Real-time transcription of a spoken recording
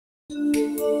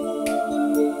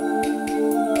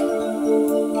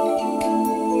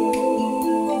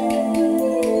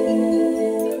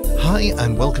Hi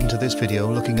and welcome to this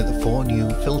video looking at the 4 new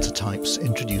filter types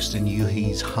introduced in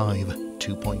Hive's Hive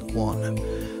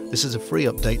 2.1. This is a free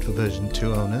update for version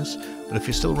 2 owners, but if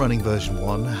you're still running version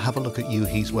 1, have a look at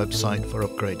Hive's website for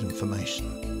upgrade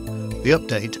information. The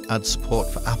update adds support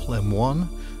for Apple M1,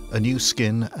 a new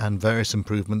skin and various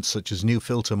improvements such as new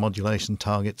filter modulation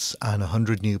targets and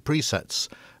 100 new presets,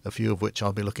 a few of which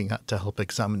I'll be looking at to help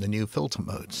examine the new filter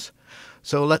modes.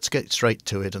 So let's get straight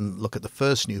to it and look at the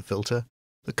first new filter,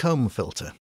 the comb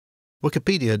filter.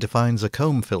 Wikipedia defines a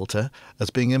comb filter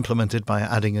as being implemented by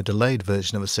adding a delayed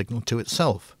version of a signal to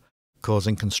itself,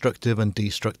 causing constructive and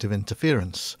destructive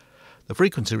interference. The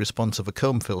frequency response of a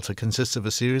comb filter consists of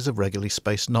a series of regularly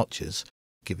spaced notches,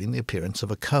 giving the appearance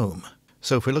of a comb.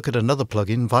 So if we look at another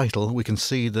plugin, Vital, we can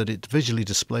see that it visually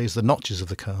displays the notches of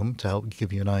the comb to help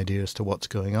give you an idea as to what's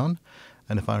going on.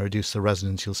 And if I reduce the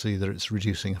resonance, you'll see that it's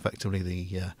reducing effectively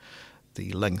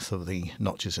the length of the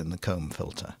notches in the comb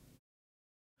filter.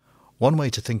 One way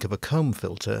to think of a comb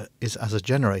filter is as a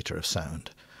generator of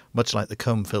sound, much like the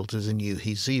comb filters in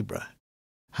Hive Zebra.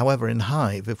 However, in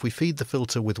Hive, if we feed the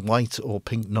filter with white or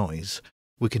pink noise,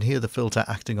 we can hear the filter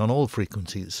acting on all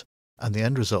frequencies, and the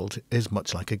end result is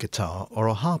much like a guitar or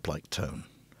a harp-like tone.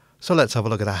 So let's have a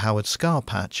look at a Howard Scar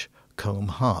patch, Comb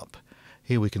Harp.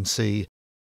 Here we can see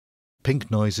pink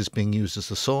noise is being used as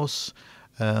the source,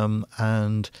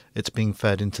 and it's being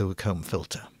fed into a comb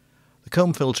filter. The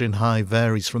comb filter in Hive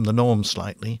varies from the norm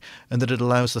slightly in that it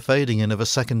allows the fading in of a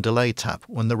second delay tap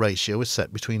when the ratio is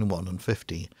set between 1 and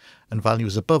 50, and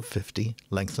values above 50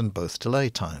 lengthen both delay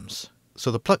times. So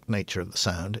the plucked nature of the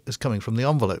sound is coming from the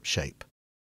envelope shape,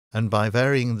 and by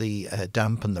varying the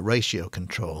damp and the ratio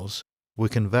controls, we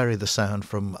can vary the sound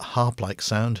from a harp-like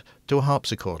sound to a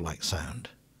harpsichord-like sound.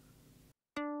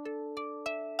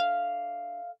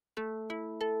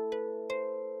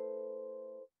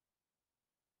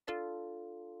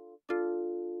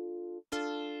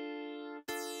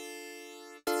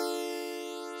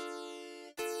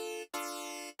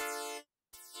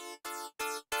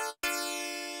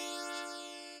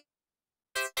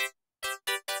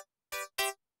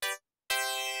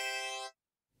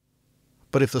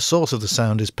 But if the source of the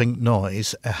sound is pink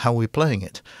noise, how are we playing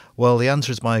it? Well, the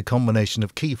answer is by a combination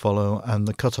of key follow and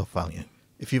the cutoff value.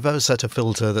 If you've ever set a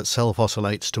filter that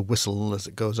self-oscillates to whistle as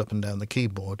it goes up and down the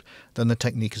keyboard, then the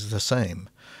technique is the same.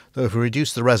 Though if we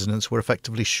reduce the resonance, we're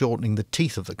effectively shortening the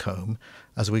teeth of the comb.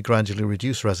 As we gradually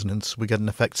reduce resonance, we get an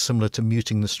effect similar to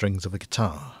muting the strings of a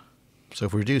guitar. So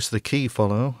if we reduce the key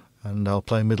follow, and I'll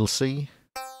play middle C,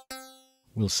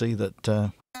 we'll see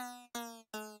that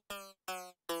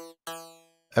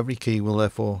every key will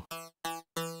therefore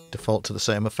default to the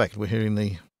same effect. We're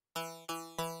hearing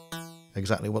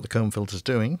exactly what the comb filter is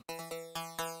doing.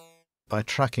 By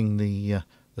tracking the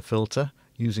filter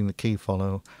using the key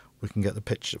follow, we can get the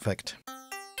pitch effect.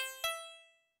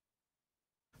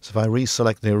 So if I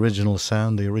reselect the original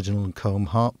sound, the original comb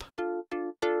harp,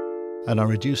 and I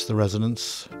reduce the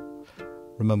resonance,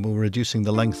 remember we're reducing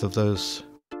the length of the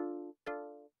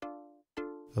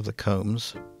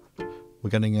combs. We're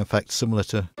getting an effect similar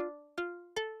to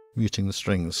muting the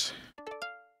strings.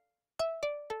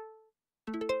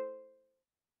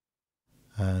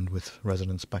 And with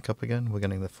resonance back up again, we're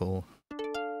getting the full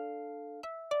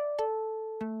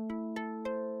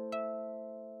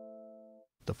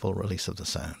release of the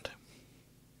sound.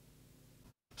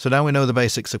 So now we know the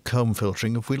basics of comb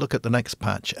filtering. If we look at the next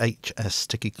patch, HS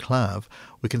Sticky Clav,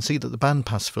 we can see that the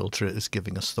bandpass filter is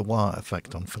giving us the wah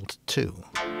effect on filter 2.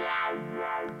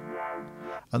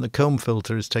 And the comb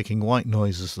filter is taking white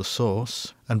noise as the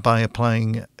source, and by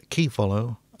applying key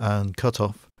follow and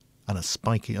cutoff and a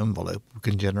spiky envelope, we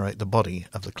can generate the body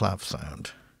of the clav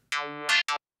sound.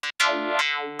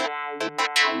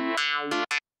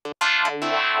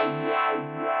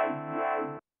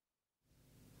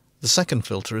 The second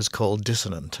filter is called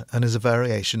Dissonant and is a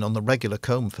variation on the regular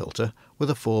comb filter with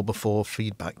a 4x4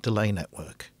 feedback delay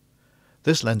network.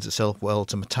 This lends itself well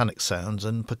to metallic sounds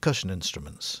and percussion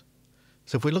instruments.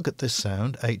 So if we look at this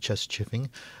sound, HS chiffing,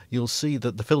 you'll see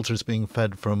that the filter is being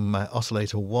fed from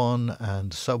oscillator 1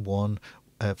 and sub 1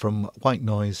 from white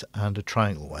noise and a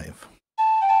triangle wave.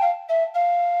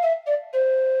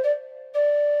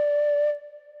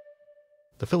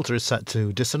 The filter is set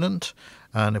to dissonant,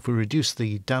 and if we reduce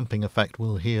the damping effect,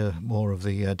 we'll hear more of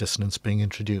the dissonance being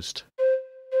introduced.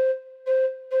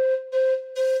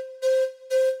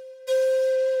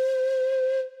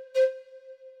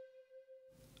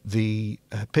 The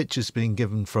pitch is being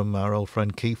given from our old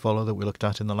friend key follow that we looked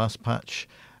at in the last patch,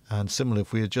 and similarly,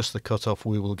 if we adjust the cutoff,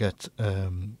 we will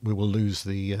lose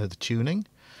the tuning.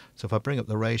 So if I bring up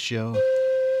the ratio,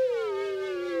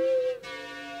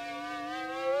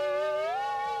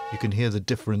 you can hear the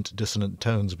different dissonant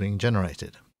tones being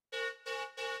generated.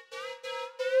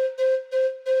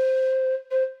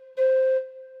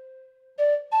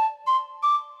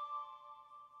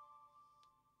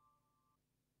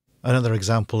 Another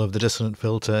example of the dissonant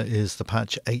filter is the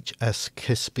patch HS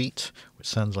Kiss Beat, which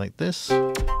sounds like this.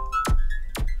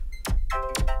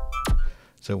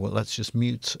 So let's just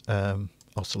mute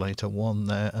oscillator 1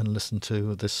 there and listen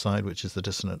to this side, which is the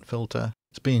dissonant filter.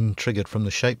 It's being triggered from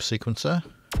the shape sequencer.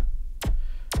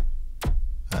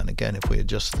 And again, if we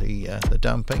adjust the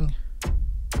damping,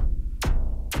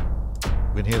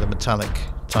 we can hear the metallic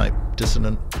type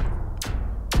dissonant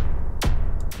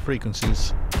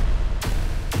frequencies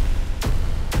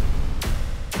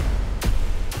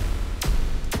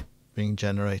being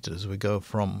generated as we go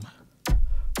from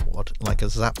like a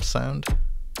zap sound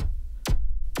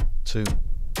to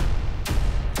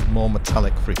more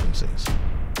metallic frequencies.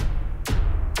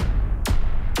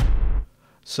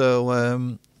 So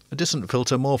a dissonant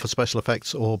filter more for special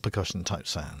effects or percussion type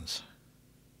sounds.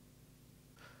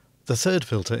 The third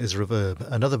filter is reverb,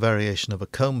 another variation of a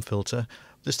comb filter,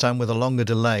 this time with a longer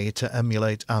delay to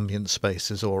emulate ambient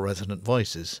spaces or resonant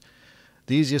voices.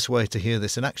 The easiest way to hear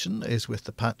this in action is with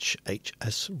the patch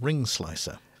HS Ring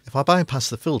Slicer. If I bypass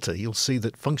the filter, you'll see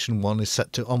that function 1 is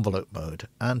set to envelope mode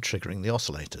and triggering the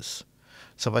oscillators.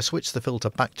 So if I switch the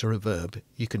filter back to reverb,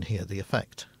 you can hear the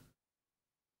effect.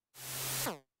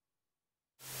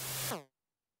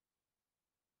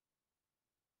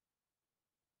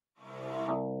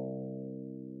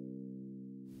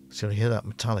 So you hear that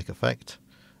metallic effect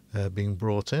being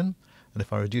brought in, and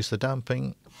if I reduce the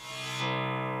damping,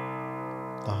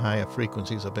 the higher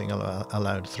frequencies are being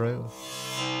allowed through.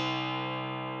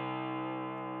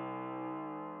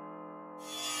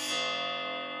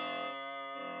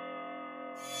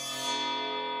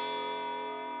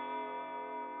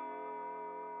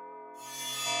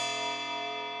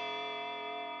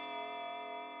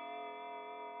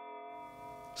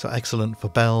 So excellent for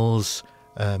bells,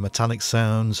 metallic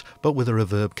sounds, but with a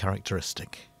reverb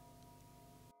characteristic.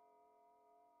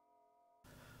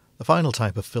 The final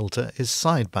type of filter is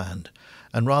sideband,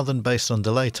 and rather than based on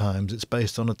delay times, it's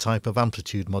based on a type of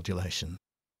amplitude modulation.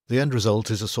 The end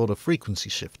result is a sort of frequency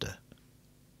shifter.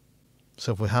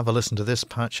 So if we have a listen to this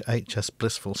patch, HS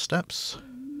Blissful Steps,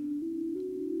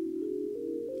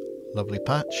 lovely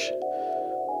patch.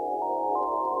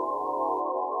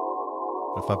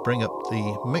 If I bring up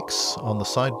the mix on the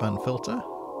sideband filter,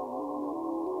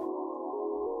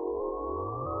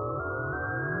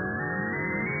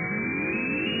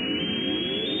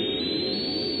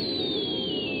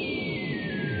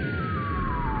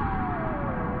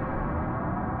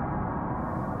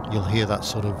 you'll hear that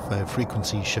sort of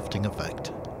frequency shifting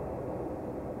effect.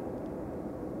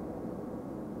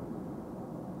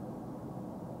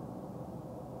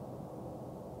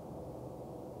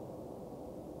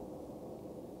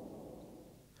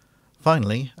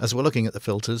 Finally, as we're looking at the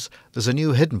filters, there's a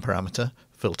new hidden parameter,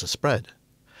 filter spread.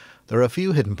 There are a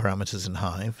few hidden parameters in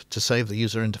Hive to save the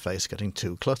user interface getting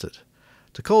too cluttered.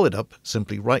 To call it up,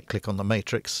 simply right-click on the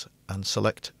matrix and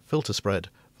select filter spread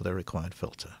for the required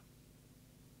filter.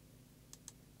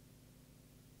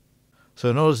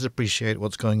 So in order to appreciate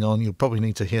what's going on, you'll probably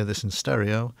need to hear this in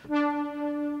stereo,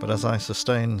 but as I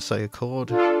sustain, say, a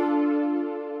chord,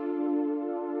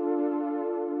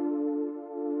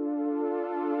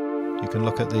 you can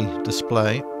look at the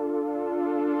display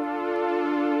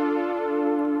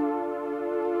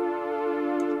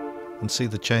and see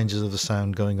the changes of the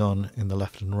sound going on in the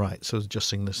left and right. So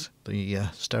adjusting the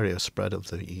stereo spread of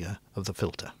the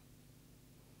filter.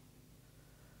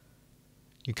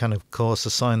 You can of course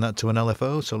assign that to an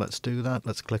LFO, so let's do that.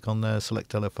 Let's click on there,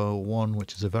 select LFO 1,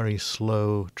 which is a very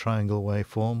slow triangle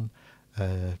waveform,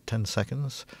 10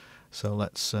 seconds. So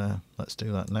let's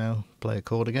do that now. Play a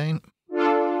chord again.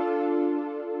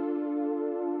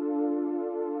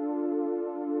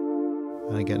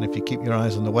 And again, if you keep your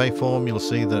eyes on the waveform, you'll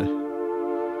see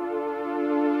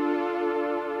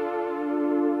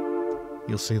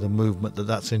the movement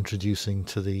that's introducing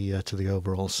to the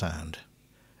overall sound.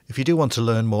 If you do want to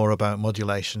learn more about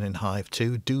modulation in Hive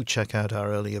 2, do check out our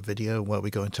earlier video where we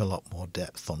go into a lot more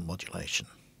depth on modulation.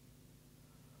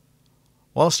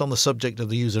 Whilst on the subject of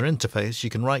the user interface, you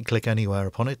can right-click anywhere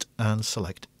upon it and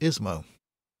select Izmo.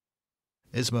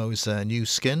 Izmo is a new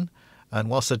skin, and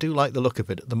whilst I do like the look of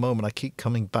it, at the moment I keep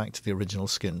coming back to the original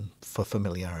skin for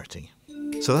familiarity.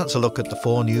 So that's a look at the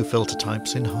 4 new filter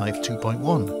types in Hive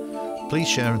 2.1. Please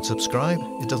share and subscribe,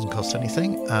 it doesn't cost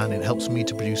anything and it helps me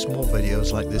to produce more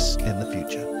videos like this in the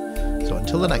future. So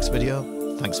until the next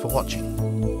video, thanks for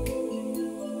watching.